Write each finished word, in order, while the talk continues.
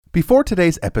Before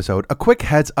today's episode, a quick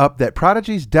heads up that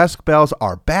Prodigy's desk bells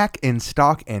are back in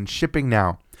stock and shipping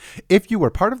now. If you were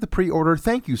part of the pre-order,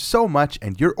 thank you so much,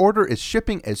 and your order is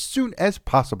shipping as soon as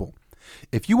possible.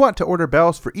 If you want to order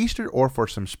bells for Easter or for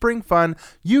some spring fun,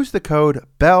 use the code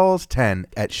BELLS10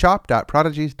 at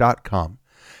shop.prodigies.com.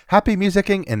 Happy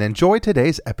musicking and enjoy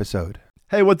today's episode.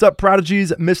 Hey, what's up,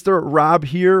 Prodigies? Mr. Rob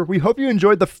here. We hope you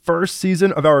enjoyed the first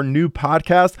season of our new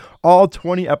podcast. All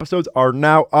 20 episodes are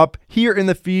now up here in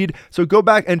the feed, so go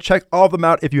back and check all of them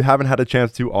out if you haven't had a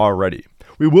chance to already.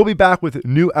 We will be back with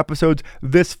new episodes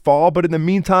this fall, but in the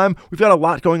meantime, we've got a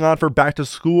lot going on for back to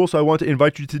school, so I want to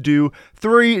invite you to do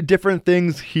 3 different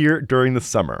things here during the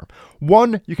summer.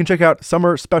 1, you can check out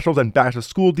summer specials and back to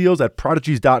school deals at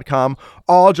prodigies.com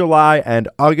all July and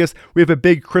August. We have a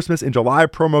big Christmas in July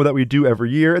promo that we do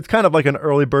every year. It's kind of like an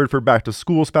early bird for back to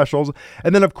school specials.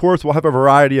 And then, of course, we'll have a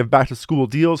variety of back to school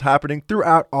deals happening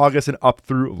throughout August and up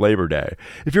through Labor Day.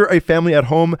 If you're a family at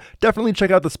home, definitely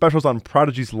check out the specials on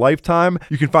Prodigy's Lifetime.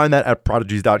 You can find that at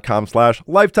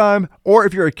prodigies.com/lifetime. Or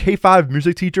if you're a K-5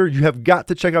 music teacher, you have got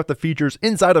to check out the features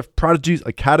inside of Prodigy's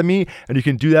Academy, and you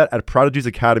can do that at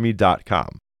prodigiesacademy.com.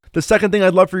 The second thing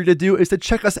I'd love for you to do is to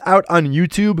check us out on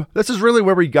YouTube. This is really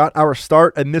where we got our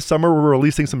start, and this summer we're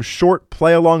releasing some short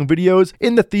play-along videos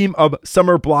in the theme of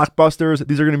summer blockbusters.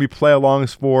 These are going to be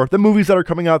play-alongs for the movies that are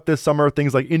coming out this summer,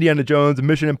 things like Indiana Jones,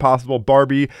 Mission Impossible,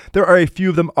 Barbie. There are a few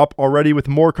of them up already, with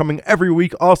more coming every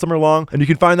week all summer long, and you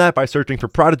can find that by searching for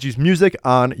Prodigy's Music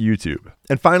on YouTube.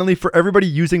 And finally, for everybody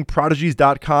using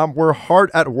prodigies.com, we're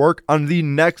hard at work on the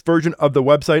next version of the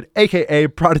website, aka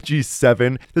Prodigy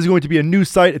 7. This is going to be a new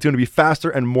site. It's going to be faster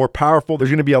and more powerful. There's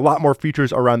going to be a lot more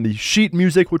features around the sheet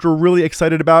music, which we're really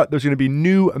excited about. There's going to be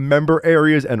new member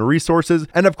areas and resources.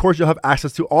 And of course, you'll have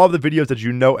access to all of the videos that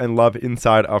you know and love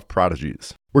inside of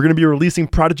Prodigies. We're going to be releasing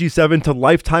Prodigy 7 to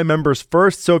lifetime members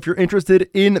first, so if you're interested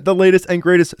in the latest and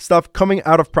greatest stuff coming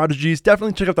out of Prodigies,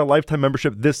 definitely check out the lifetime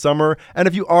membership this summer. And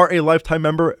if you are a lifetime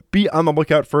member, be on the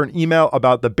lookout for an email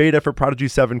about the beta for Prodigy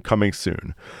 7 coming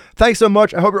soon. Thanks so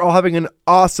much. I hope you're all having an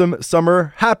awesome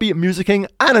summer. Happy musicking,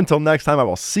 and until next time, I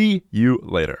will see you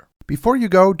later. Before you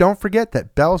go, don't forget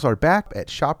that bells are back at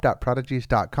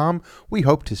shop.prodigies.com. We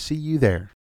hope to see you there.